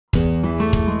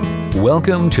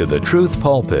Welcome to the Truth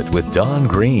Pulpit with Don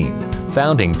Green,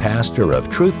 founding pastor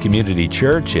of Truth Community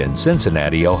Church in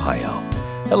Cincinnati, Ohio.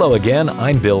 Hello again,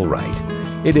 I'm Bill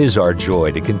Wright. It is our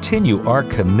joy to continue our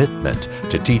commitment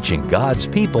to teaching God's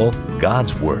people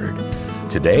God's Word.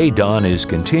 Today, Don is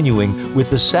continuing with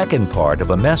the second part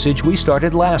of a message we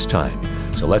started last time.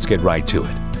 So let's get right to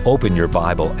it. Open your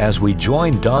Bible as we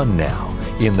join Don now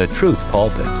in the Truth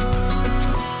Pulpit.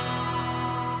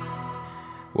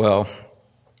 Well,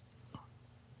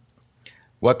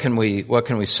 what can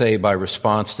we say by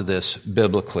response to this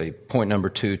biblically? Point number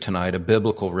 2 tonight, a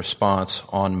biblical response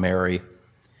on Mary.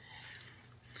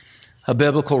 A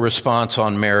biblical response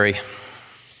on Mary.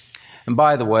 And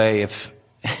by the way, if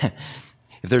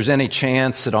there's any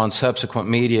chance that on subsequent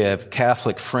media, if a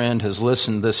Catholic friend has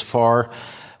listened this far,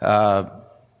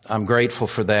 I'm grateful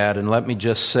for that. And let me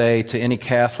just say to any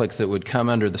Catholic that would come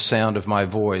under the sound of my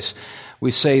voice,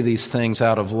 we say these things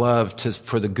out of love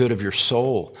for the good of your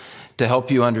soul, to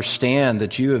help you understand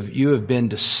that you have been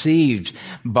deceived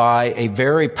by a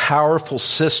very powerful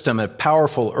system, a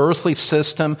powerful earthly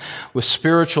system with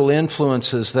spiritual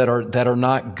influences that are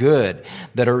not good,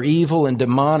 that are evil and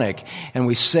demonic. And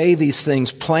we say these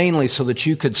things plainly so that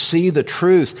you could see the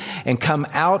truth and come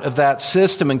out of that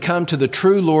system and come to the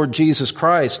true Lord Jesus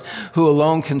Christ, who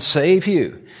alone can save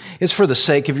you. It's for the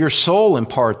sake of your soul in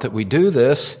part that we do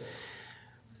this.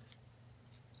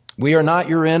 We are not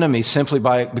your enemy simply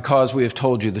because we have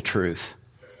told you the truth.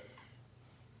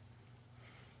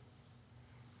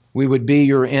 We would be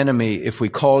your enemy if we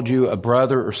called you a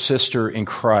brother or sister in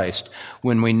Christ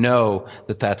when we know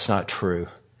that that's not true.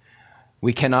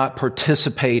 We cannot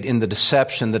participate in the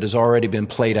deception that has already been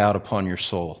played out upon your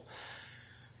soul.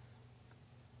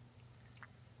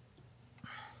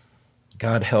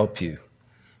 God help you,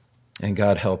 and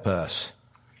God help us.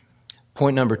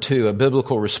 Point number 2, a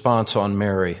biblical response on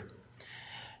Mary.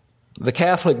 The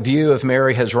Catholic view of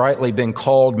Mary has rightly been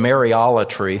called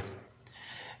Mariolatry.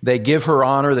 They give her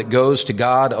honor that goes to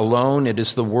God alone. It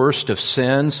is the worst of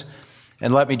sins.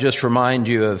 And let me just remind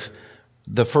you of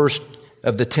the first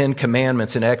of the 10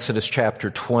 commandments in Exodus chapter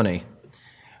 20,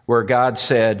 where God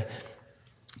said,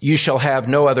 "You shall have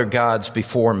no other gods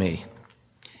before me."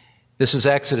 This is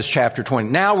Exodus chapter 20.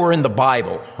 Now we're in the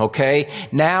Bible, okay?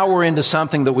 Now we're into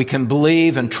something that we can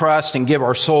believe and trust and give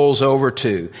our souls over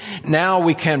to. Now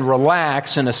we can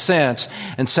relax in a sense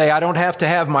and say, I don't have to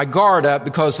have my guard up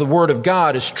because the Word of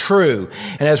God is true.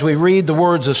 And as we read the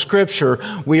words of Scripture,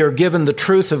 we are given the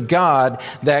truth of God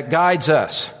that guides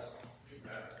us.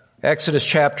 Exodus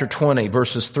chapter 20,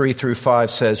 verses 3 through 5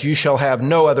 says, "You shall have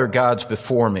no other gods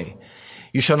before me.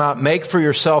 You shall not make for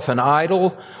yourself an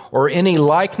idol or any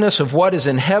likeness of what is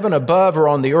in heaven above or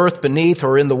on the earth beneath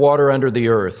or in the water under the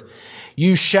earth.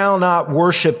 You shall not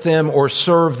worship them or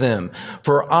serve them.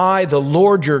 For I, the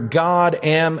Lord your God,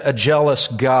 am a jealous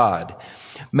God."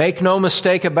 Make no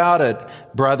mistake about it,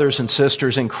 brothers and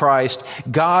sisters in Christ.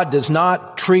 God does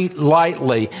not treat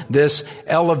lightly this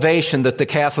elevation that the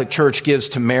Catholic Church gives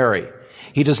to Mary.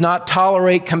 He does not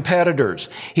tolerate competitors.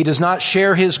 He does not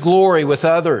share His glory with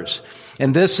others.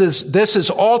 And this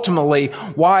is ultimately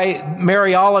why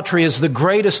Mariolatry is the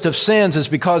greatest of sins, is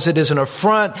because it is an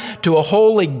affront to a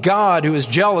holy God who is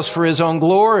jealous for His own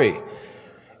glory.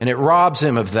 And it robs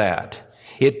Him of that.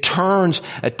 It turns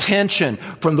attention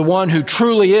from the one who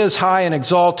truly is high and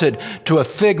exalted to a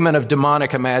figment of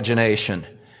demonic imagination.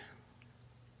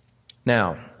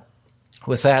 Now,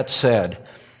 with that said,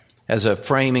 as a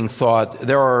framing thought,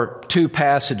 there are 2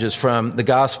 passages from the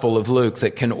Gospel of Luke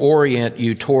that can orient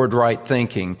you toward right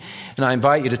thinking. And I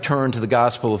invite you to turn to the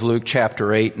Gospel of Luke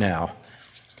chapter 8 now.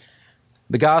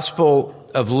 The Gospel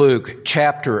of Luke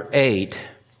chapter 8.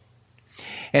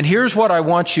 And here's what I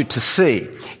want you to see.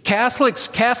 Catholics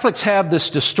have this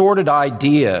distorted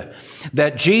idea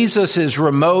that Jesus is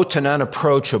remote and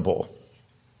unapproachable.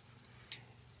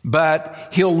 But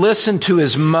He'll listen to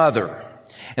His mother.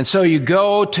 And so you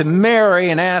go to Mary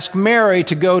and ask Mary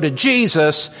to go to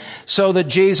Jesus so that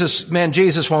Jesus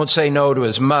won't say no to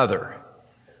His mother.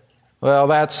 Well,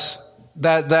 that's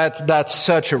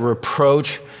such a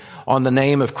reproach on the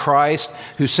name of Christ,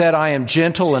 who said, "I am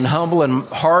gentle and humble in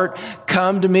heart.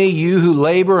 Come to me, you who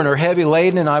labor and are heavy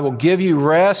laden, and I will give you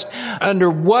rest." Under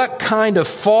what kind of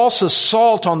false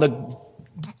assault on the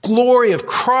glory of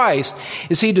Christ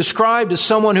is He described as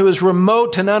someone who is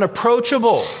remote and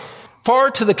unapproachable?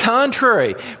 Far to the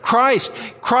contrary,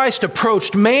 Christ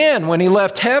approached man when he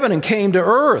left heaven and came to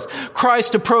earth.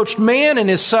 Christ approached man in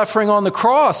his suffering on the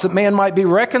cross that man might be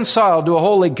reconciled to a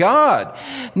holy God.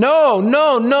 No.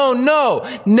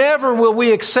 Never will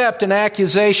we accept an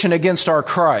accusation against our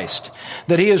Christ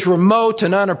that he is remote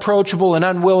and unapproachable and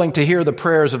unwilling to hear the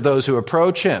prayers of those who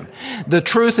approach him. The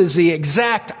truth is the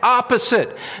exact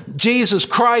opposite. Jesus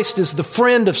Christ is the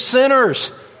friend of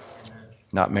sinners,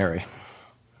 not Mary.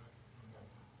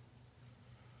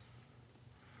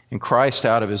 And Christ,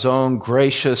 out of his own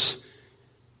gracious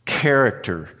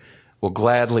character, will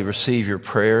gladly receive your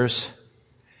prayers.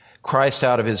 Christ,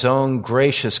 out of his own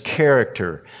gracious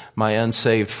character, my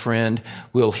unsaved friend,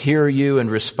 will hear you and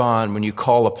respond when you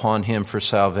call upon him for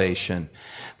salvation.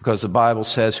 Because the Bible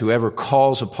says whoever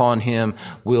calls upon him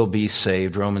will be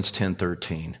saved. Romans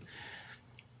 10:13.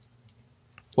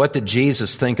 What did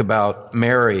Jesus think about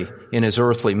Mary in his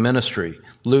earthly ministry?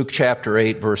 Luke chapter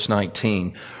 8, verse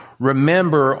 19.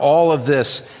 Remember all of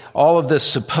this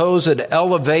supposed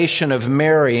elevation of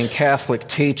Mary in Catholic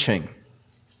teaching.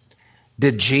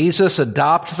 Did Jesus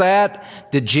adopt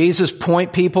that? Did Jesus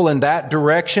point people in that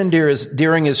direction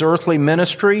during his earthly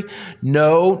ministry?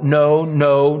 No.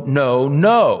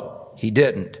 He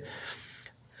didn't.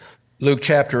 Luke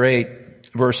chapter 8,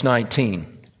 verse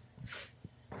 19.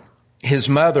 His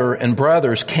mother and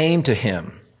brothers came to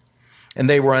him, and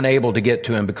they were unable to get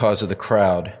to him because of the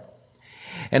crowd.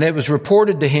 And it was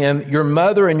reported to him, your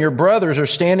mother and your brothers are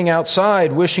standing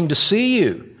outside wishing to see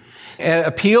you.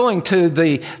 Appealing to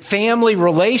the family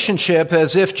relationship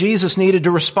as if Jesus needed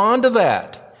to respond to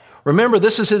that. Remember,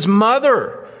 this is his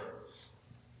mother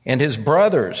and his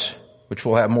brothers, which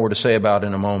we'll have more to say about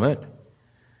in a moment.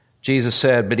 Jesus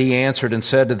said, but he answered and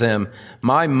said to them,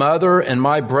 my mother and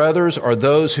my brothers are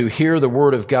those who hear the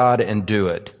word of God and do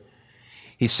it.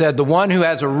 He said, the one who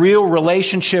has a real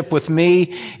relationship with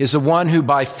me is the one who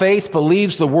by faith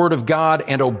believes the word of God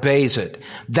and obeys it.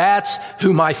 That's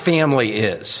who my family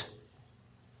is.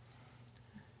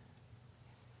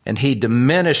 And he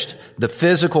diminished the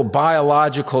physical,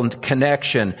 biological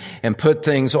connection and put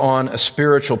things on a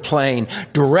spiritual plane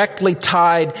directly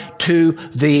tied to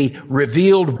the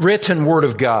revealed written word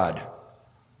of God.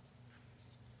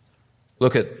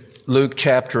 Look at Luke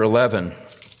chapter 11.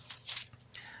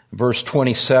 Verse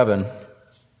 27,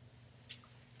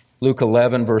 Luke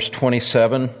 11, verse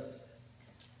 27.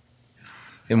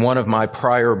 In one of my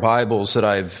prior Bibles that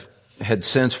had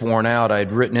since worn out, I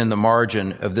had written in the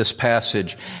margin of this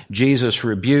passage, Jesus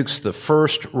rebukes the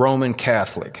first Roman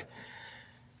Catholic.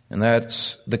 And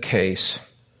that's the case.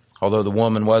 Although the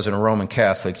woman wasn't a Roman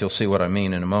Catholic, you'll see what I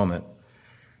mean in a moment.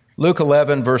 Luke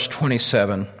 11, verse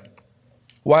 27.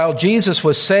 While Jesus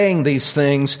was saying these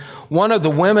things, one of the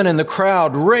women in the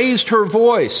crowd raised her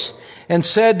voice and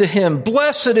said to him,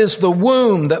 blessed is the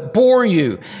womb that bore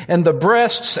you and the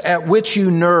breasts at which you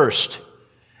nursed.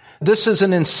 This is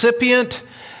an incipient,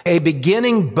 a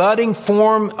beginning, budding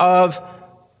form of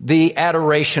the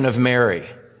adoration of Mary.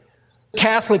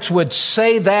 Catholics would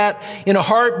say that in a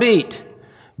heartbeat.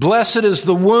 Blessed is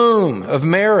the womb of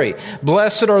Mary.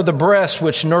 Blessed are the breasts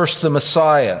which nursed the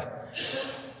Messiah.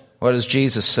 What does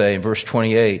Jesus say in verse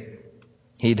 28?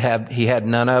 He had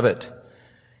none of it.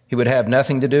 He would have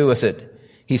nothing to do with it.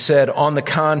 He said, on the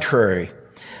contrary,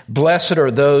 blessed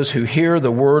are those who hear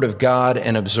the word of God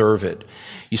and observe it.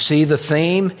 You see the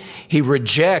theme? He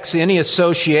rejects any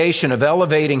association of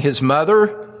elevating his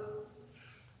mother.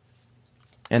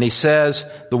 And he says,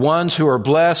 the ones who are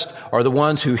blessed are the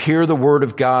ones who hear the word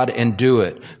of God and do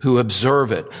it, who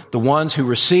observe it. The ones who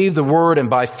receive the word and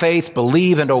by faith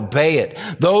believe and obey it.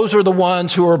 Those are the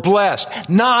ones who are blessed,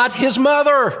 not his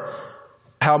mother.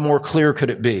 How more clear could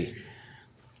it be?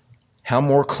 How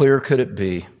more clear could it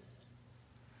be?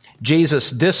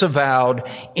 Jesus disavowed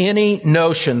any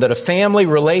notion that a family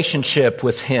relationship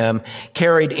with him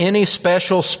carried any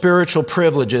special spiritual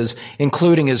privileges,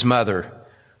 including his mother.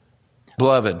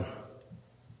 Beloved,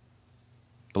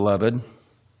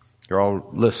 you're all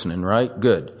listening, right?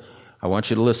 Good. I want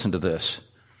you to listen to this.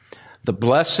 The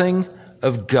blessing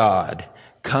of God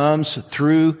comes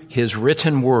through his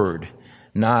written word,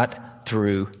 not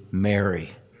through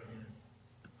Mary.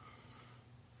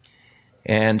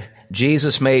 And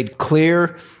Jesus made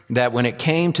clear that when it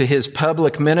came to his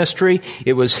public ministry,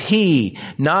 it was he,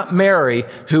 not Mary,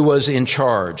 who was in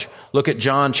charge. Look at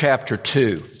John chapter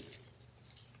 2.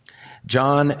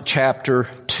 John chapter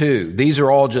 2. These are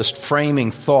all just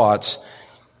framing thoughts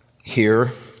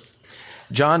here.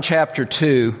 John chapter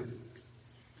 2,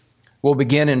 we'll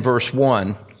begin in verse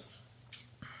 1.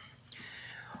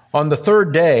 On the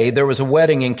third day, there was a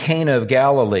wedding in Cana of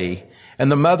Galilee, and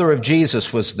the mother of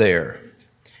Jesus was there.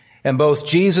 And both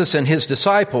Jesus and his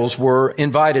disciples were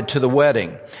invited to the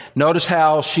wedding. Notice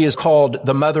how she is called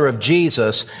the mother of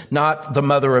Jesus, not the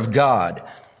mother of God.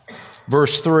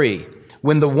 Verse 3,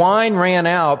 when the wine ran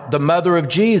out, the mother of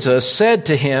Jesus said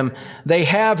to him, "They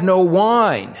have no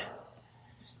wine."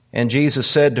 And Jesus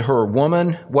said to her,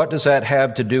 "Woman, what does that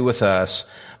have to do with us?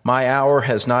 My hour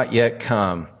has not yet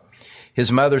come."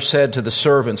 His mother said to the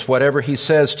servants, "Whatever he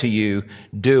says to you,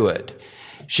 do it."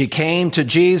 She came to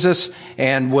Jesus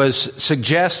and was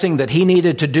suggesting that he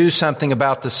needed to do something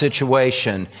about the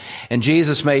situation. And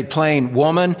Jesus made plain,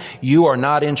 "Woman, you are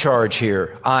not in charge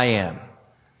here. I am."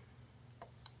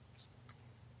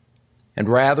 And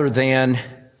rather than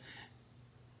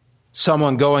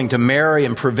someone going to Mary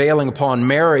and prevailing upon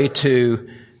Mary to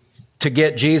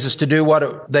get Jesus to do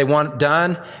what they want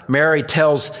done, Mary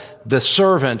tells the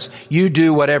servants, "You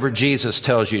do whatever Jesus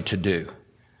tells you to do."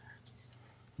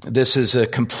 This is a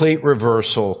complete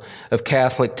reversal of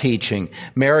Catholic teaching.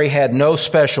 Mary had no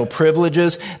special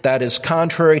privileges. That is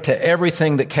contrary to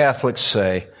everything that Catholics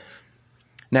say.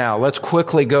 Now, let's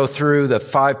quickly go through the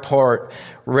 5-part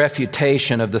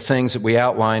refutation of the things that we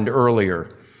outlined earlier.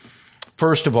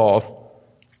 First of all,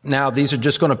 now these are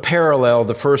just going to parallel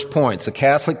the first points. The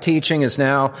Catholic teaching is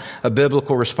now a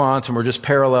biblical response, and we're just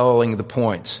paralleling the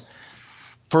points.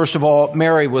 First of all,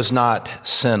 Mary was not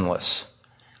sinless.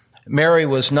 Mary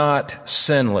was not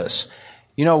sinless.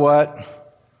 You know what?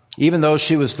 Even though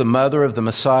she was the mother of the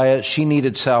Messiah, she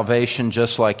needed salvation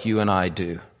just like you and I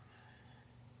do.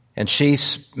 And she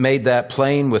made that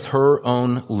plain with her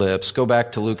own lips. Go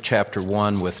back to Luke chapter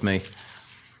 1 with me.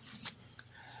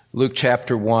 Luke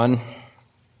chapter 1.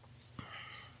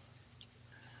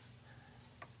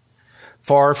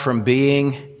 Far from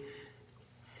being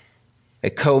a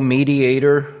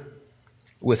co-mediator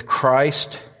with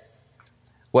Christ,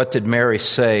 what did Mary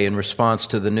say in response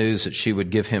to the news that she would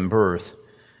give him birth?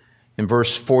 In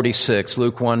verse 46,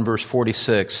 Luke 1, verse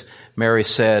 46, Mary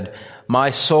said,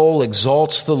 "My soul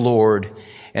exalts the Lord,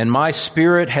 and my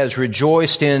spirit has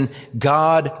rejoiced in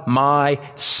God my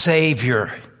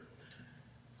Savior.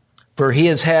 For he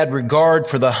has had regard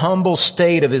for the humble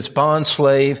state of his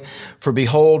bondslave. For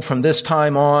behold, from this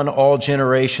time on, all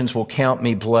generations will count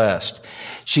me blessed."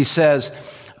 She says,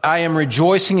 "I am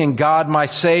rejoicing in God my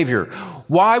Savior."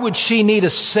 Why would she need a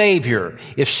Savior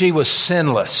if she was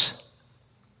sinless?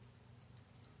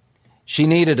 She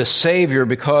needed a Savior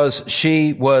because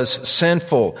she was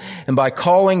sinful. And by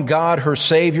calling God her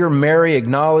Savior, Mary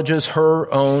acknowledges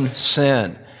her own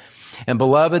sin. And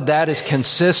beloved, that is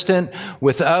consistent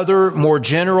with other more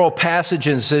general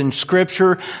passages in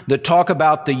Scripture that talk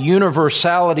about the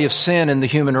universality of sin in the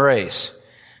human race.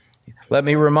 Let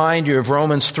me remind you of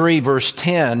Romans 3, verse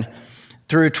 10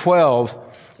 through 12,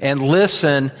 and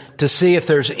listen to see if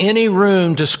there's any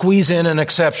room to squeeze in an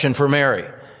exception for Mary.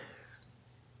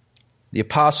 The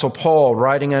Apostle Paul,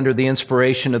 writing under the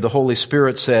inspiration of the Holy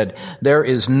Spirit, said, "There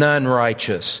is none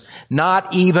righteous,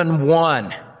 not even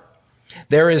one.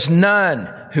 There is none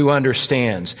who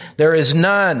understands. There is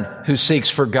none who seeks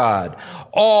for God.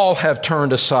 All have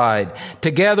turned aside.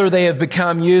 Together they have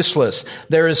become useless.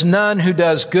 There is none who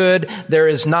does good. There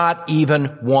is not even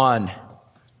one."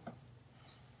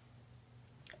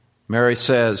 Mary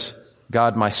says,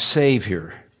 "God my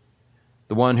Savior,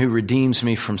 the one who redeems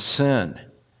me from sin."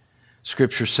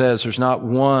 Scripture says there's not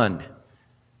one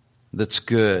that's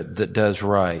good, that does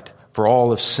right, for all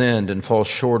have sinned and fall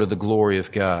short of the glory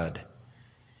of God.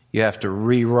 You have to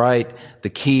rewrite the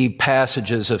key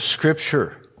passages of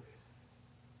Scripture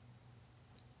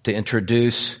to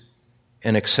introduce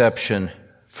an exception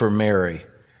for Mary.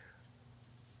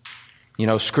 You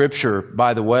know, Scripture,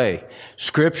 by the way,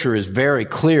 Scripture is very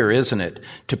clear, isn't it,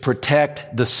 to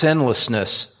protect the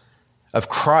sinlessness of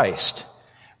Christ,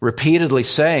 repeatedly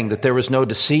saying that there was no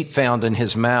deceit found in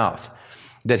his mouth,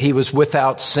 that he was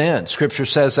without sin. Scripture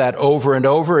says that over and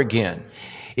over again.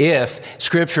 If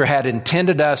Scripture had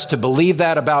intended us to believe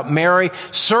that about Mary,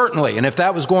 certainly, and if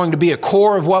that was going to be a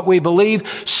core of what we believe,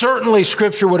 certainly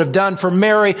Scripture would have done for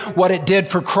Mary what it did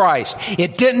for Christ.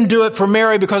 It didn't do it for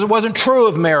Mary because it wasn't true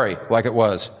of Mary like it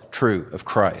was true of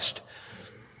Christ.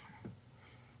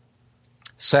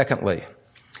 Secondly,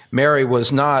 Mary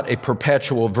was not a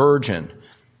perpetual virgin.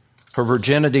 Her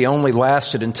virginity only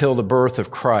lasted until the birth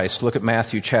of Christ. Look at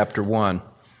Matthew chapter 1.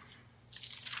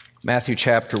 Matthew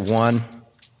chapter 1.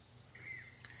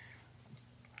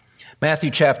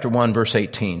 Matthew chapter 1, verse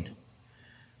 18.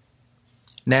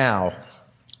 Now,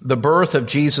 the birth of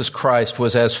Jesus Christ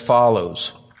was as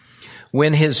follows.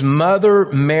 When his mother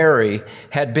Mary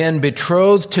had been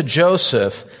betrothed to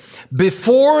Joseph,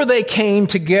 before they came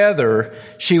together,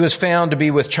 she was found to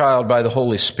be with child by the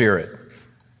Holy Spirit.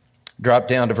 Drop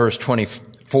down to verse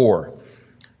 24.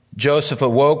 Joseph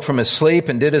awoke from his sleep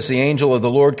and did as the angel of the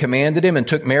Lord commanded him and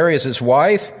took Mary as his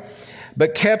wife,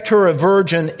 but kept her a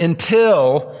virgin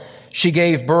until she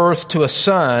gave birth to a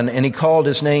son, and he called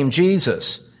his name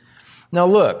Jesus. Now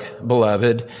look,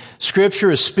 beloved,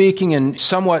 Scripture is speaking in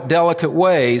somewhat delicate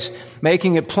ways,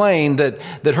 making it plain that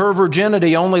her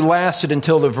virginity only lasted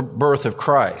until the birth of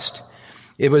Christ.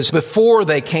 It was before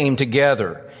they came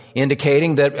together,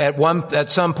 indicating that at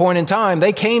some point in time,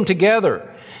 they came together.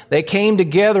 They came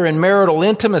together in marital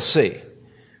intimacy.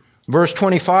 Verse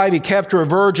 25, he kept her a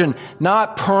virgin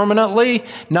not permanently,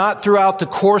 not throughout the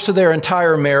course of their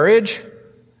entire marriage,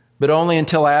 but only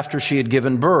until after she had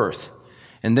given birth.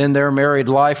 And then their married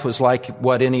life was like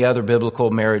what any other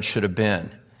biblical marriage should have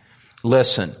been.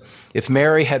 Listen, if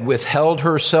Mary had withheld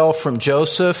herself from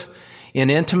Joseph in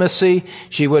intimacy,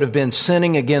 she would have been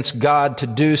sinning against God to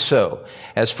do so.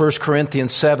 As 1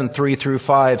 Corinthians 7, 3 through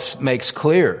 5 makes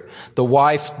clear, the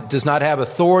wife does not have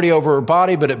authority over her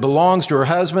body, but it belongs to her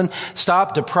husband.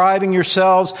 Stop depriving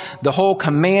yourselves. The whole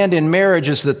command in marriage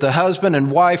is that the husband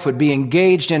and wife would be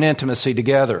engaged in intimacy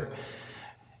together.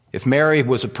 If Mary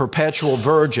was a perpetual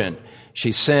virgin,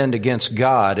 she sinned against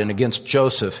God and against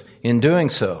Joseph in doing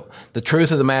so. The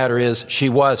truth of the matter is she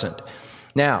wasn't.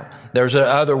 Now, there's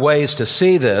other ways to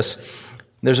see this.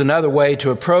 There's another way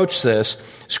to approach this.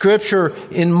 Scripture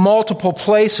in multiple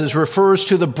places refers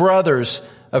to the brothers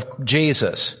of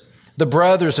Jesus. The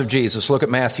brothers of Jesus. Look at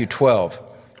Matthew 12.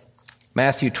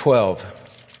 Matthew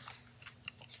 12.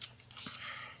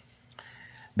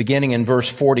 Beginning in verse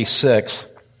 46.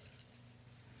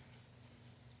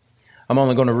 I'm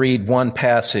only going to read one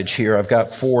passage here. I've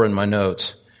got 4 in my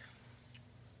notes.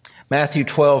 Matthew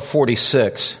 12,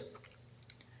 46.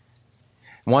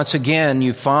 Once again,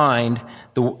 you find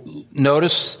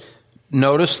notice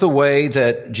the way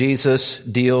that Jesus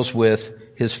deals with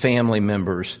his family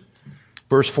members.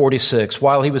 Verse 46,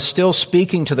 while he was still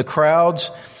speaking to the crowds,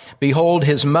 behold,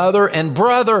 his mother and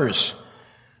brothers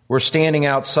were standing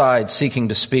outside seeking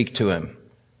to speak to him.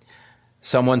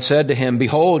 Someone said to him,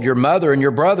 behold, your mother and your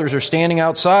brothers are standing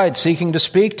outside seeking to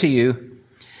speak to you.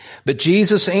 But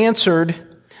Jesus answered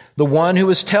the one who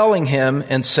was telling him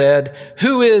and said,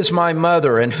 who is my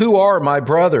mother and who are my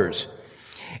brothers?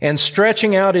 And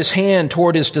stretching out his hand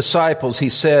toward his disciples, he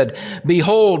said,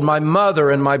 behold, my mother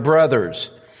and my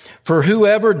brothers. For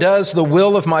whoever does the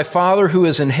will of my Father who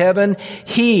is in heaven,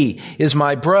 he is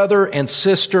my brother and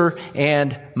sister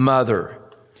and mother.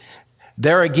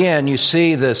 There again, you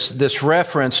see this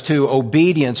reference to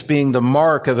obedience being the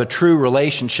mark of a true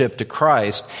relationship to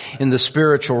Christ in the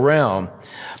spiritual realm.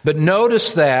 But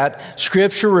notice that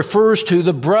Scripture refers to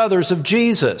the brothers of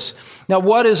Jesus. Now,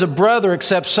 what is a brother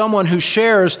except someone who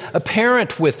shares a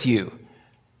parent with you?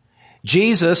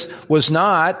 Jesus was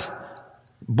not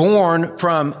born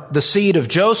from the seed of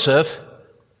Joseph.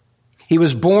 He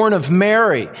was born of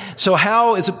Mary. So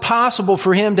how is it possible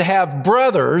for him to have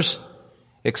brothers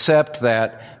except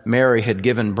that Mary had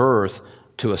given birth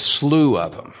to a slew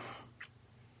of them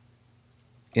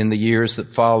in the years that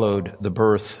followed the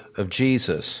birth of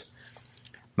Jesus?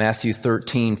 Matthew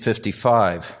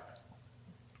 13:55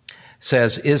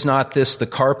 says, is not this the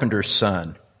carpenter's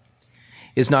son?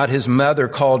 Is not his mother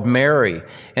called Mary,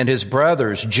 and his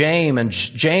brothers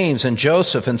James and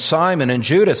Joseph and Simon and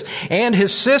Judas, and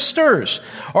his sisters?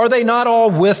 Are they not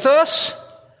all with us?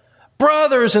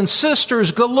 Brothers and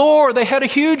sisters galore. They had a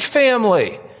huge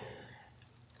family.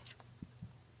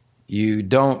 You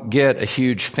don't get a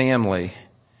huge family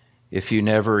if you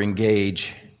never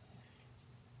engage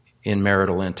in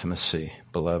marital intimacy,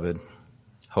 beloved.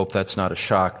 Hope that's not a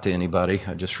shock to anybody.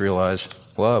 I just realized,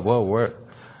 whoa,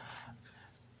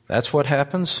 that's what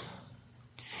happens?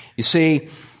 You see,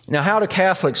 now how do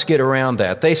Catholics get around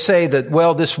that? They say that,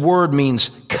 well, this word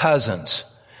means cousins.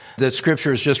 That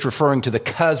Scripture is just referring to the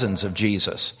cousins of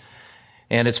Jesus.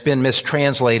 And it's been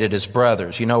mistranslated as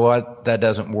brothers. You know what? That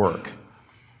doesn't work.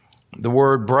 The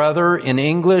word brother in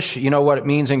English, you know what it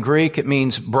means in Greek? It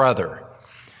means brother.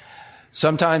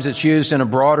 Sometimes it's used in a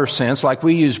broader sense, like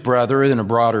we use brother in a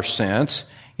broader sense.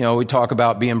 You know, we talk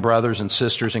about being brothers and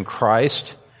sisters in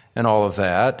Christ and all of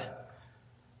that.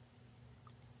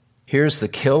 Here's the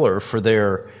killer for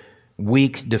their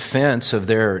weak defense of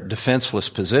their defenseless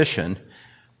position.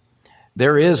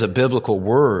 There is a biblical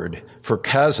word for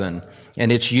cousin,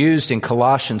 and it's used in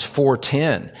Colossians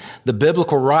 4:10. The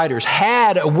biblical writers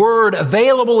had a word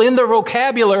available in their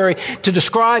vocabulary to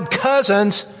describe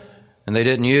cousins, and they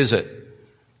didn't use it.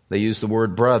 They used the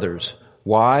word brothers.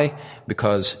 Why?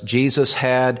 Because Jesus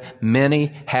had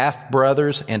many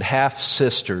half-brothers and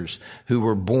half-sisters who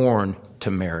were born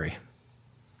to Mary.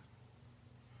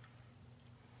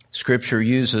 Scripture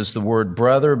uses the word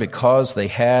brother because they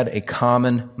had a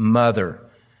common mother.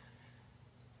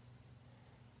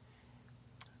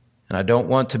 And I don't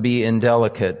want to be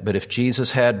indelicate, but if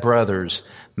Jesus had brothers,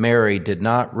 Mary did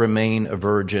not remain a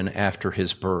virgin after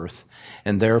his birth.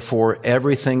 And therefore,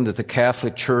 everything that the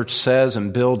Catholic Church says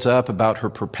and builds up about her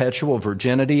perpetual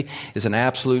virginity is an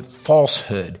absolute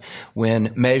falsehood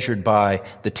when measured by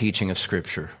the teaching of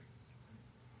Scripture.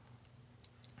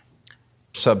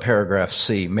 Subparagraph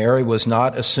C, Mary was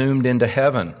not assumed into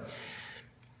heaven.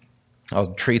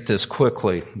 I'll treat this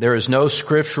quickly. There is no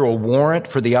scriptural warrant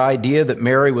for the idea that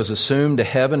Mary was assumed to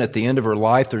heaven at the end of her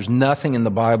life. There's nothing in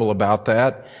the Bible about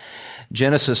that.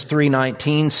 Genesis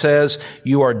 3:19 says,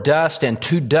 "You are dust, and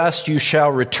to dust you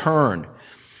shall return."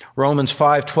 Romans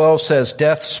 5:12 says,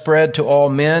 "Death spread to all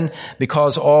men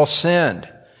because all sinned."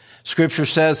 Scripture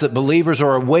says that believers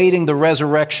are awaiting the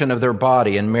resurrection of their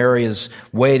body, and Mary is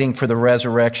waiting for the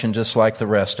resurrection just like the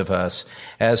rest of us,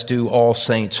 as do all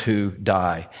saints who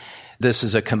die. This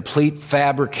is a complete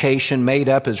fabrication made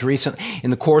up as recent in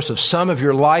the course of some of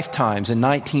your lifetimes. In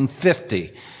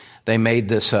 1950, they made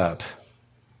this up,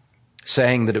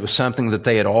 saying that it was something that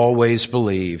they had always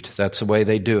believed. That's the way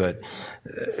they do it.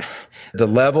 The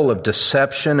level of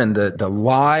deception and the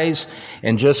lies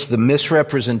and just the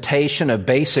misrepresentation of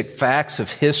basic facts of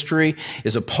history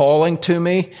is appalling to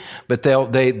me. But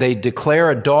they declare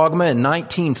a dogma in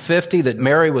 1950 that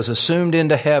Mary was assumed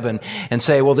into heaven and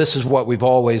say, well, this is what we've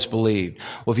always believed.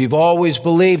 Well, if you've always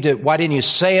believed it, why didn't you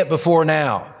say it before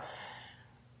now?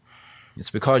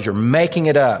 It's because you're making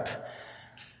it up.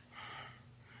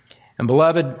 And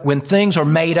beloved, when things are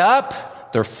made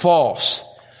up, they're false.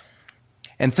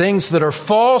 And things that are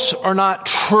false are not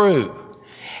true.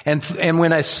 And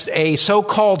when a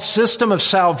so-called system of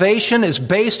salvation is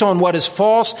based on what is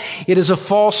false, it is a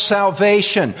false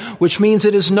salvation, which means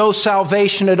it is no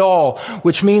salvation at all,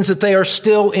 which means that they are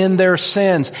still in their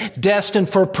sins, destined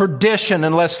for perdition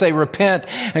unless they repent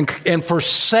and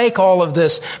forsake all of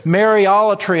this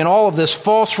Mariolatry and all of this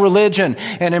false religion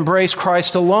and embrace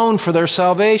Christ alone for their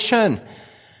salvation.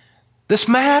 This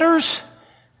matters.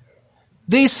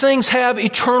 These things have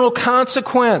eternal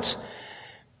consequence.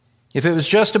 If it was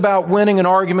just about winning an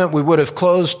argument, we would have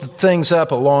closed things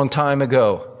up a long time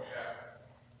ago.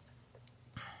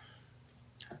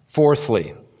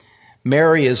 Fourthly,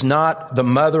 Mary is not the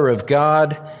mother of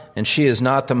God, and she is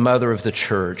not the mother of the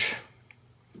church.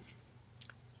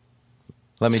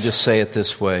 Let me just say it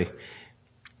this way.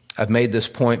 I've made this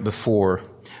point before.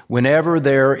 Whenever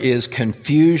there is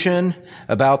confusion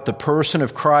about the person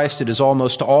of Christ, it is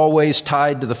almost always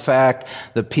tied to the fact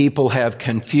that people have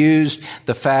confused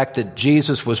the fact that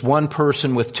Jesus was one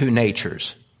person with two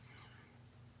natures.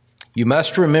 You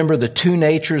must remember the two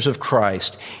natures of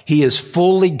Christ. He is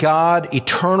fully God,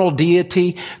 eternal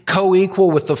deity,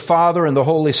 co-equal with the Father and the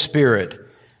Holy Spirit.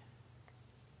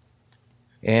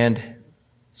 And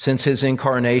since his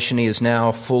incarnation, he is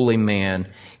now fully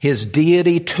man. His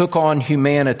deity took on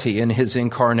humanity in his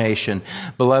incarnation.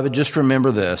 Beloved, just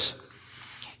remember this.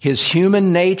 His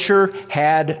human nature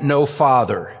had no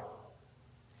father.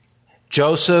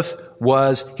 Joseph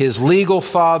was his legal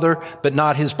father, but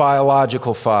not his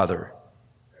biological father.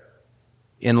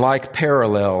 In like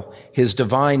parallel, his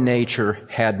divine nature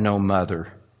had no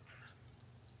mother,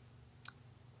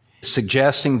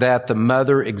 suggesting that the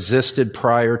mother existed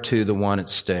prior to the one at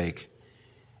stake.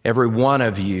 Every one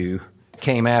of you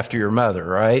came after your mother,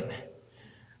 right?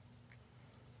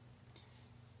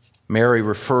 Mary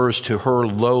refers to her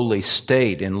lowly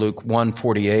state in Luke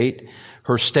 1:48.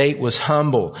 Her state was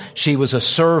humble. She was a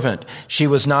servant. She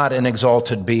was not an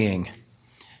exalted being.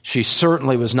 She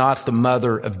certainly was not the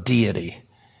mother of deity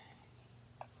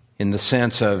in the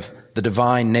sense of the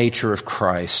divine nature of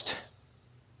Christ.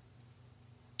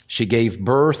 She gave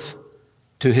birth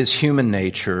to his human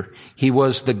nature. He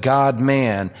was the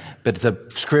God-man, but the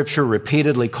Scripture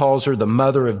repeatedly calls her the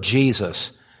mother of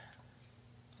Jesus,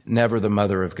 never the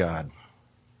mother of God.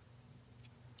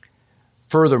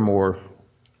 Furthermore,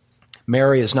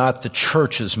 Mary is not the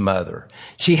church's mother.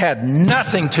 She had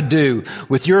nothing to do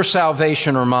with your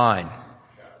salvation or mine.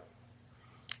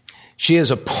 She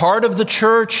is a part of the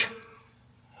church,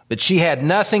 but she had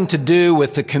nothing to do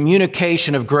with the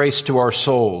communication of grace to our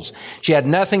souls. She had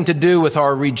nothing to do with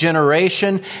our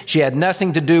regeneration. She had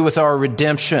nothing to do with our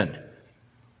redemption.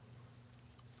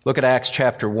 Look at Acts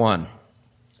chapter 1.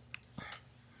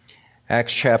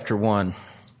 Acts chapter 1.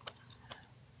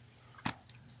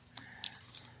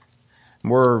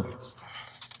 We're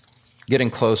getting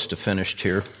close to finished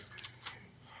here.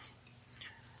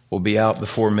 We'll be out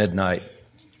before midnight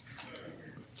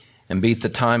and beat the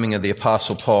timing of the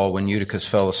Apostle Paul when Eutychus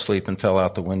fell asleep and fell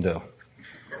out the window.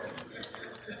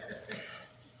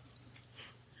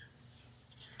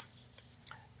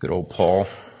 Good old Paul.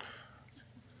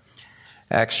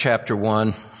 Acts chapter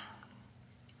 1,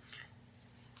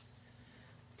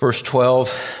 verse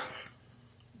 12.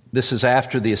 This is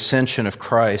after the ascension of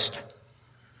Christ.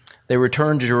 They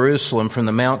returned to Jerusalem from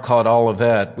the mount called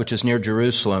Olivet, which is near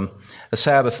Jerusalem, a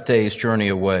Sabbath day's journey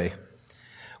away.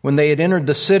 When they had entered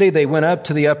the city, they went up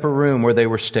to the upper room where they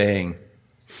were staying.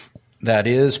 That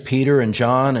is, Peter and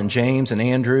John and James and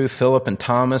Andrew, Philip and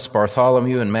Thomas,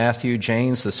 Bartholomew and Matthew,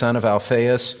 James the son of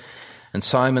Alphaeus, and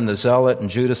Simon the Zealot, and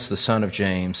Judas the son of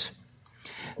James.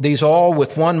 These all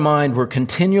with one mind were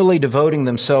continually devoting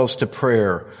themselves to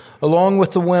prayer, along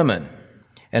with the women,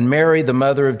 and Mary the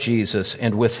mother of Jesus,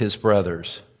 and with his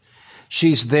brothers.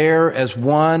 She's there as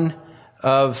one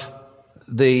of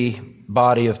the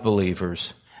body of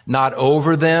believers. Not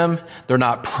over them. They're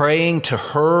not praying to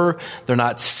her. They're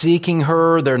not seeking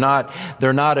her. They're not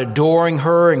adoring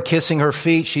her and kissing her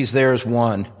feet. She's there as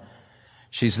one.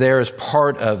 She's there as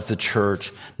part of the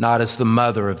church, not as the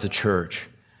mother of the church.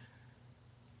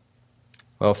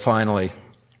 Well, finally,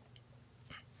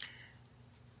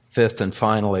 fifth and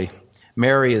finally,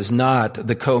 Mary is not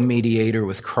the co-mediator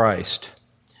with Christ.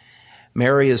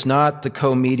 Mary is not the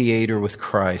co-mediator with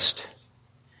Christ.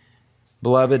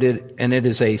 Beloved, it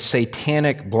is a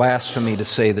satanic blasphemy to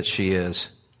say that she is.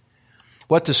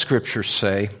 What does Scripture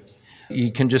say?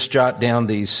 You can just jot down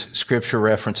these Scripture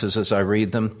references as I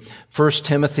read them. 1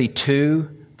 Timothy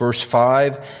 2, verse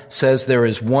 5 says there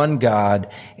is one God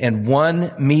and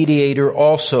one mediator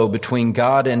also between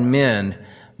God and men,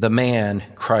 the man,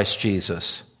 Christ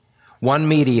Jesus. One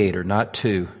mediator, not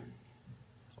two.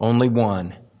 Only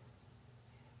one.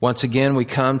 Once again, we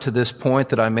come to this point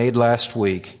that I made last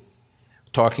week,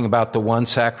 talking about the one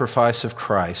sacrifice of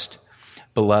Christ.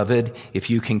 Beloved, if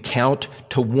you can count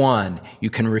to one, you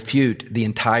can refute the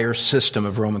entire system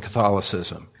of Roman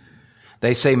Catholicism.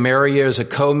 They say Mary is a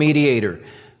co-mediator.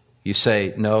 You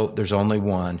say, no, there's only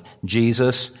one.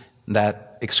 Jesus,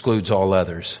 that excludes all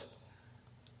others.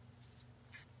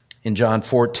 In John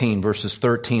 14, verses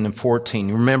 13 and 14,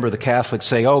 you remember the Catholics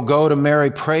say, oh, go to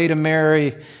Mary, pray to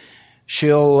Mary.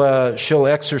 She'll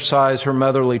exercise her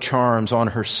motherly charms on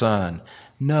her son.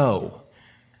 No.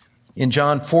 In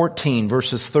John 14,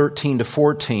 verses 13 to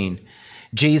 14,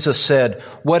 Jesus said,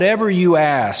 whatever you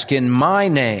ask in my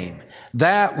name,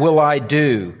 that will I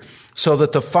do, so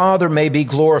that the Father may be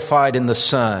glorified in the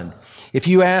Son. If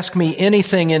you ask me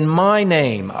anything in my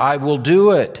name, I will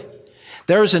do it.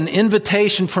 There's an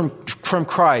invitation from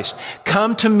Christ.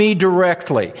 Come to me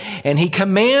directly. And he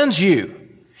commands you.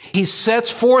 He sets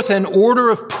forth an order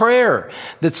of prayer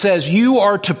that says you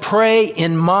are to pray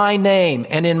in my name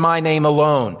and in my name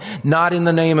alone, not in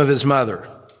the name of his mother.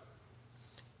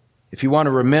 If you want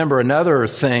to remember another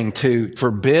thing to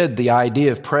forbid the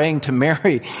idea of praying to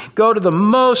Mary, go to the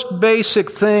most basic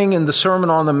thing in the Sermon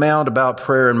on the Mount about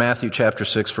prayer in Matthew chapter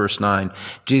 6, verse 9.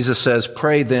 Jesus says,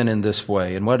 pray then in this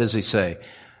way. And what does he say?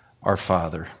 Our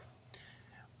Father.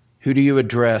 Who do you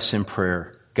address in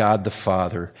prayer? God the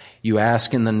Father. You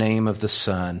ask in the name of the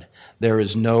Son. There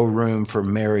is no room for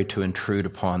Mary to intrude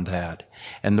upon that.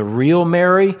 And the real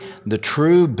Mary, the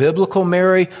true biblical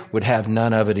Mary, would have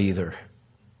none of it either.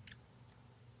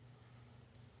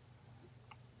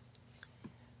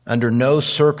 Under no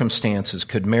circumstances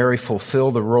could Mary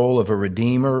fulfill the role of a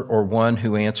redeemer or one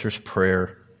who answers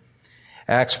prayer.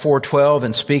 Acts 4:12,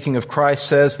 and speaking of Christ,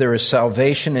 says, there is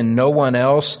salvation in no one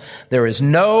else. There is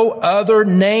no other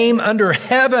name under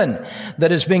heaven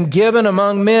that has been given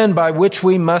among men by which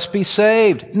we must be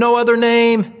saved. No other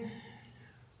name.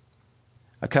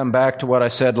 I come back to what I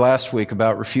said last week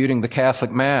about refuting the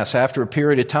Catholic Mass. After a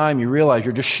period of time, you realize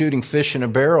you're just shooting fish in a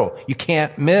barrel. You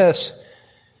can't miss.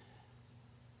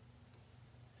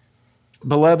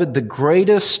 Beloved, the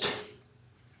greatest,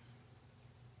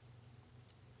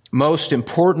 most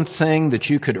important thing that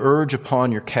you could urge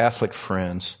upon your Catholic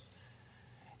friends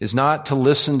is not to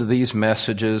listen to these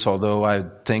messages, although I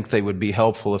think they would be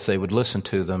helpful if they would listen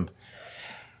to them.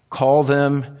 Call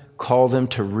them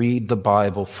to read the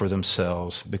Bible for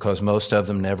themselves, because most of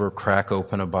them never crack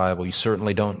open a Bible. You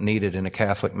certainly don't need it in a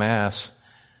Catholic Mass.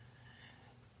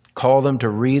 Call them to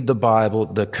read the Bible.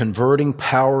 The converting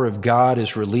power of God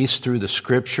is released through the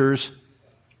Scriptures.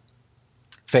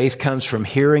 Faith comes from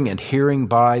hearing, and hearing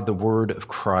by the word of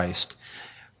Christ.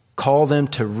 Call them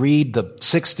to read the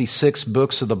 66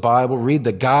 books of the Bible, read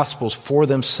the Gospels for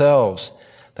themselves.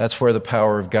 That's where the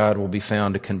power of God will be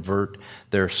found to convert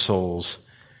their souls.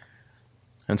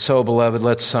 And so, beloved,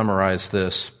 let's summarize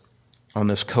this on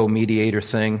this co-mediator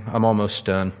thing. I'm almost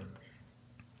done.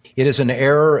 It is an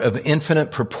error of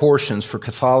infinite proportions for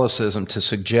Catholicism to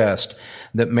suggest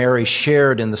that Mary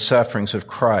shared in the sufferings of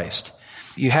Christ.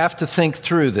 You have to think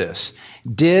through this.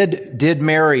 Did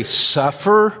Mary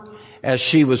suffer as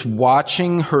she was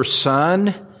watching her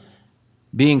son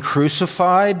being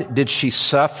crucified? Did she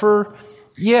suffer?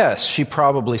 Yes, she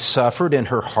probably suffered in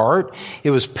her heart.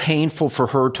 It was painful for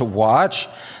her to watch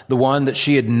the one that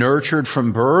she had nurtured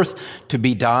from birth to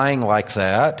be dying like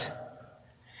that.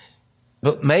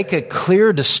 But make a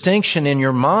clear distinction in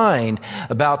your mind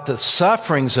about the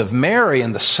sufferings of Mary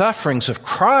and the sufferings of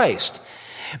Christ.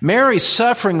 Mary's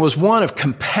suffering was one of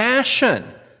compassion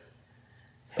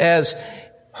as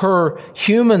her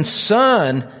human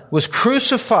son was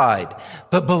crucified.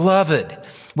 But beloved,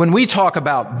 when we talk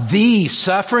about the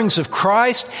sufferings of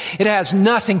Christ, it has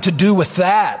nothing to do with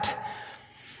that.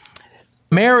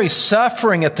 Mary's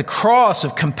suffering at the cross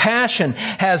of compassion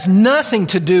has nothing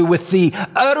to do with the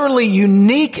utterly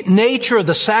unique nature of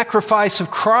the sacrifice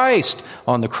of Christ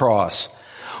on the cross.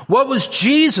 What was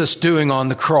Jesus doing on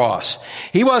the cross?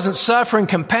 He wasn't suffering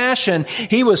compassion.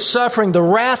 He was suffering the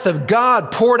wrath of God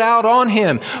poured out on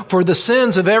him for the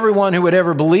sins of everyone who would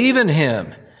ever believe in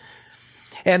him.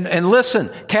 And listen,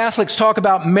 Catholics talk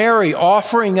about Mary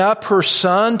offering up her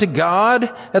son to God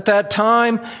at that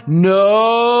time. No,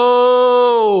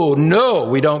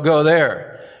 we don't go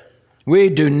there. We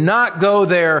do not go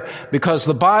there because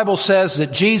the Bible says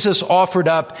that Jesus offered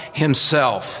up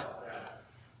himself.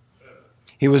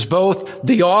 He was both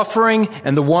the offering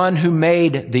and the one who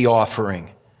made the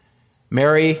offering.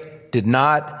 Mary did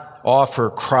not offer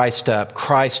Christ up.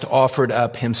 Christ offered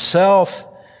up himself.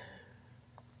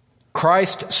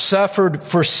 Christ suffered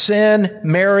for sin.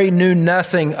 Mary knew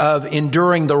nothing of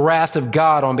enduring the wrath of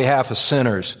God on behalf of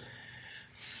sinners.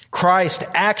 Christ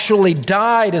actually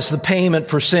died as the payment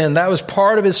for sin. That was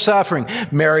part of his suffering.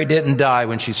 Mary didn't die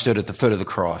when she stood at the foot of the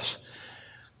cross.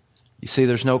 You see,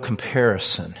 there's no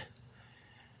comparison.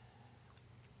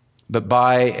 But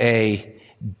by a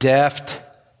deft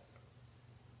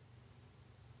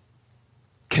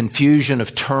confusion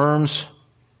of terms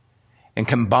and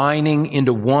combining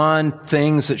into one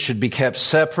things that should be kept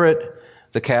separate,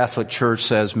 the Catholic Church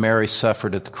says Mary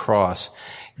suffered at the cross.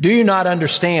 Do you not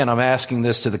understand? I'm asking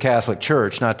this to the Catholic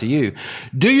Church, not to you.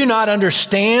 Do you not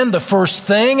understand the first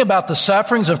thing about the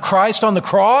sufferings of Christ on the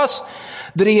cross?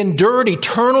 That he endured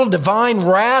eternal divine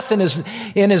wrath in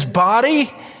his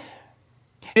body?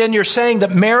 And you're saying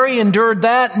that Mary endured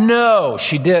that? No,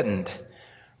 she didn't.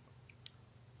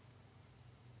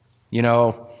 You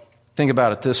know, think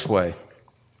about it this way.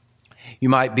 You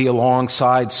might be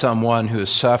alongside someone who is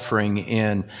suffering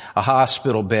in a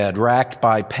hospital bed, racked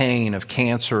by pain of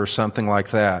cancer or something like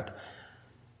that.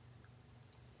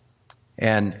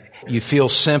 And you feel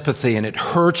sympathy and it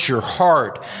hurts your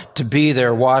heart to be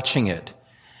there watching it.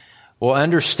 Well,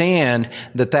 understand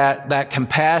that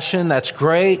compassion, that's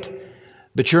great,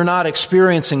 but you're not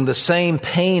experiencing the same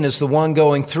pain as the one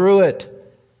going through it.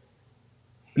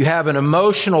 You have an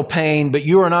emotional pain, but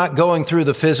you are not going through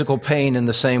the physical pain in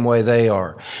the same way they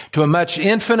are. To a much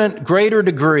infinite greater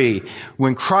degree,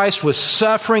 when Christ was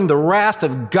suffering the wrath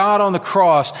of God on the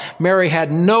cross, Mary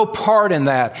had no part in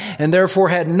that, and therefore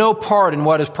had no part in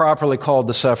what is properly called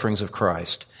the sufferings of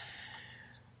Christ.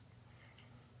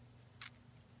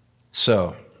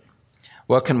 So,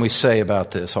 what can we say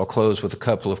about this? I'll close with a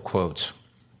couple of quotes.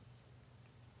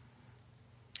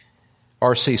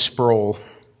 R.C. Sproul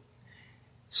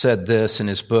said this in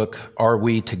his book, Are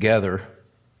We Together?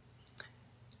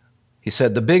 He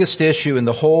said, the biggest issue in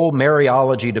the whole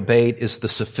Mariology debate is the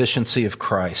sufficiency of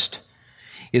Christ.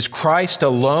 Is Christ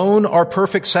alone our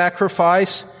perfect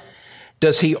sacrifice?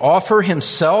 Does he offer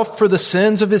himself for the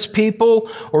sins of his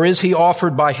people, or is he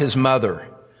offered by his mother?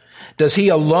 Does he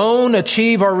alone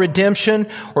achieve our redemption,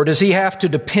 or does he have to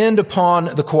depend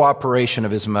upon the cooperation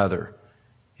of his mother?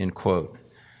 End quote.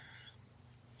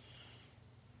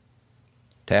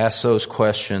 To ask those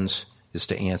questions is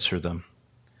to answer them.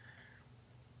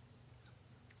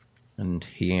 And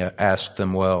he asked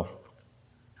them well.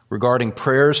 Regarding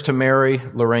prayers to Mary,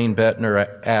 Lorraine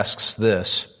Bettner asks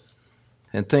this.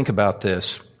 And think about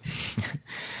this.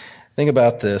 Think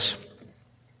about this.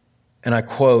 And I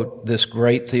quote this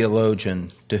great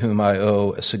theologian to whom I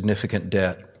owe a significant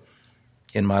debt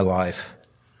in my life.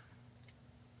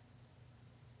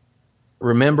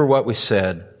 Remember what we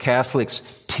said. Catholics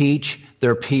teach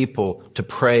their people to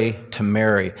pray to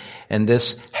Mary. And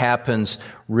this happens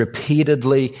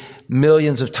repeatedly,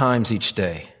 millions of times each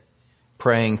day.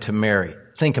 Praying to Mary.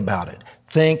 Think about it.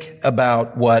 Think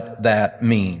about what that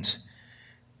means.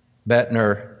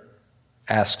 Bettner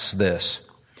asks this.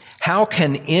 How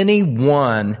can any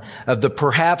one of the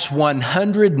perhaps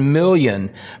 100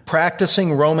 million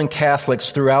practicing Roman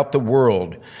Catholics throughout the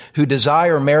world who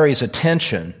desire Mary's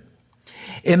attention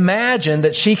Imagine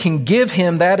that she can give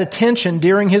him that attention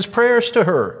during his prayers to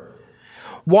her,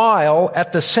 while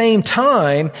at the same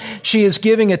time she is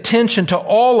giving attention to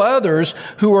all others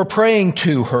who are praying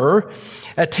to her,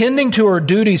 attending to her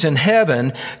duties in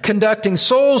heaven, conducting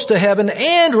souls to heaven,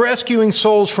 and rescuing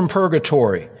souls from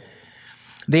purgatory.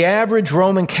 The average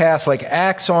Roman Catholic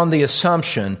acts on the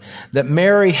assumption that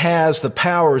Mary has the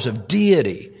powers of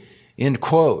deity, end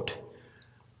quote.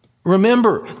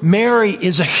 Remember, Mary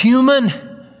is a human.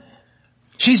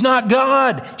 She's not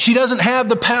God. She doesn't have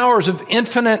the powers of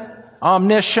infinite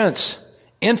omniscience,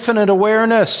 infinite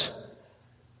awareness.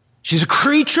 She's a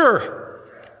creature.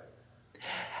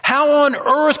 How on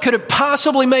earth could it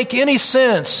possibly make any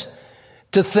sense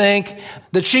to think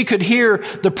that she could hear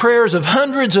the prayers of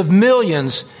hundreds of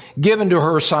millions given to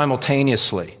her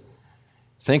simultaneously?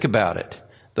 Think about it.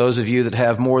 Those of you that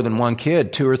have more than one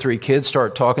kid, 2 or 3 kids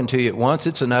start talking to you at once,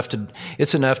 it's enough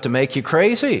to make you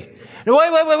crazy.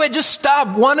 Wait, just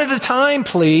stop one at a time,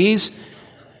 please.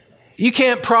 You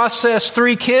can't process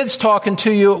 3 kids talking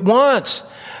to you at once.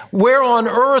 Where on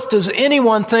earth does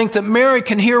anyone think that Mary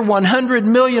can hear 100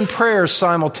 million prayers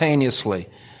simultaneously?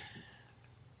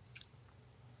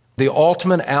 The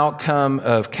ultimate outcome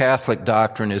of Catholic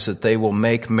doctrine is that they will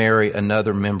make Mary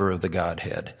another member of the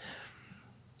Godhead.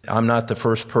 I'm not the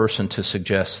first person to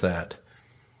suggest that.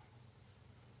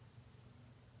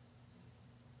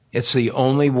 It's the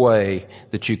only way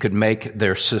that you could make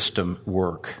their system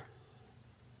work.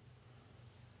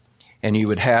 And you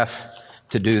would have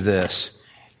to do this.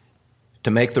 To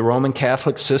make the Roman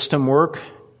Catholic system work,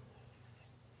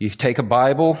 you take a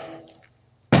Bible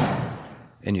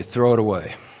and you throw it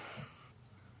away.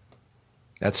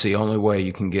 That's the only way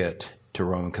you can get to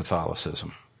Roman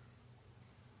Catholicism.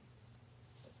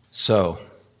 So,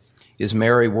 is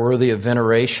Mary worthy of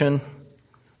veneration?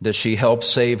 Does she help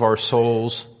save our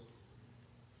souls?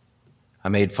 I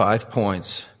made 5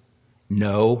 points.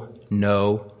 No,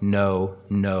 no, no,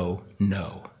 no,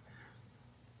 no.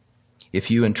 If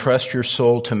you entrust your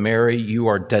soul to Mary, you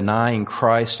are denying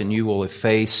Christ and you will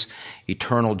face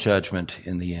eternal judgment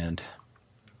in the end.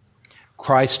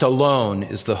 Christ alone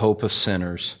is the hope of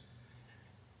sinners.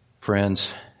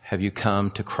 Friends, have you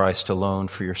come to Christ alone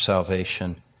for your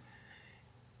salvation?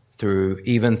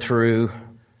 Even through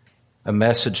a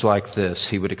message like this,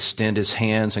 he would extend his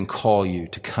hands and call you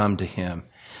to come to him,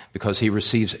 because he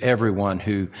receives everyone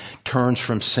who turns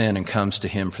from sin and comes to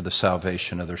him for the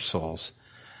salvation of their souls.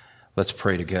 Let's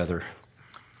pray together.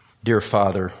 Dear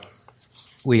Father,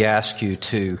 we ask you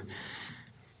to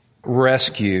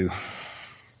rescue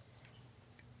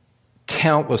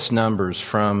countless numbers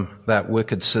from that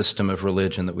wicked system of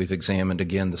religion that we've examined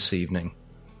again this evening.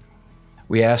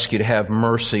 We ask you to have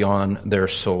mercy on their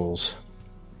souls.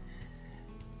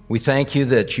 We thank you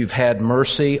that you've had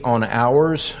mercy on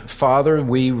ours. Father,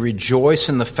 we rejoice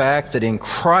in the fact that in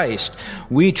Christ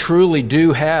we truly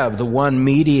do have the one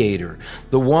mediator,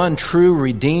 the one true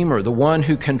Redeemer, the one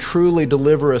who can truly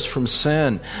deliver us from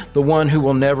sin, the one who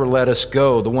will never let us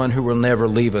go, the one who will never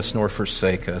leave us nor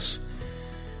forsake us.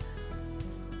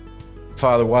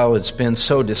 Father, while it's been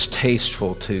so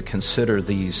distasteful to consider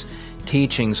these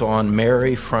teachings on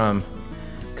Mary from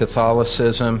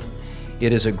Catholicism,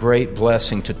 it is a great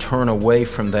blessing to turn away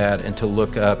from that and to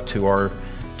look up to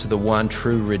the one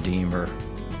true Redeemer,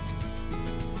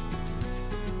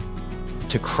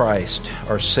 to Christ,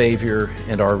 our Savior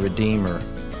and our Redeemer,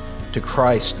 to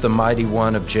Christ, the mighty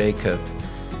one of Jacob,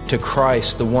 to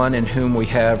Christ, the one in whom we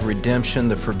have redemption,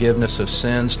 the forgiveness of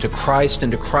sins, to Christ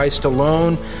and to Christ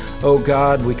alone, O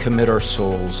God, we commit our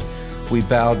souls. We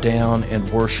bow down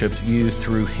and worship you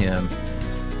through him.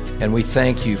 And we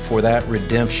thank you for that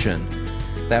redemption,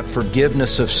 that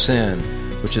forgiveness of sin,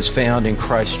 which is found in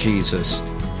Christ Jesus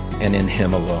and in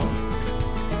him alone.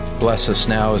 Bless us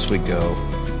now as we go.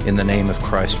 In the name of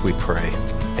Christ we pray.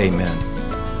 Amen.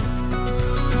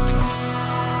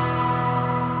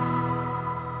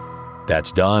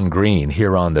 That's Don Green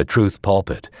here on the Truth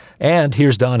Pulpit. And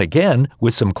here's Don again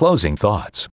with some closing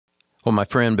thoughts. Well, my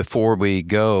friend, before we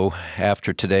go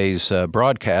after today's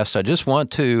broadcast, I just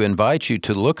want to invite you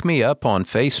to look me up on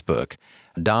Facebook,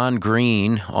 Don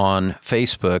Green on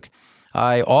Facebook.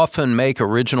 I often make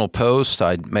original posts.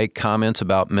 I make comments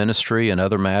about ministry and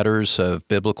other matters of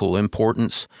biblical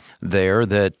importance there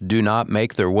that do not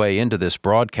make their way into this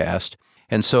broadcast.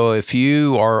 And so if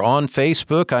you are on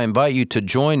Facebook, I invite you to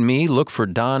join me, look for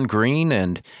Don Green,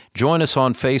 and join us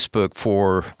on Facebook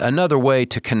for another way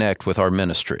to connect with our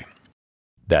ministry.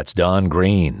 That's Don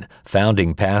Green,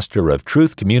 founding pastor of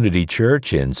Truth Community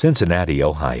Church in Cincinnati,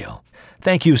 Ohio.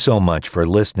 Thank you so much for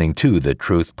listening to the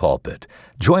Truth Pulpit.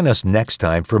 Join us next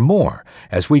time for more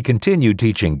as we continue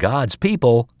teaching God's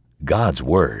people God's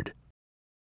Word.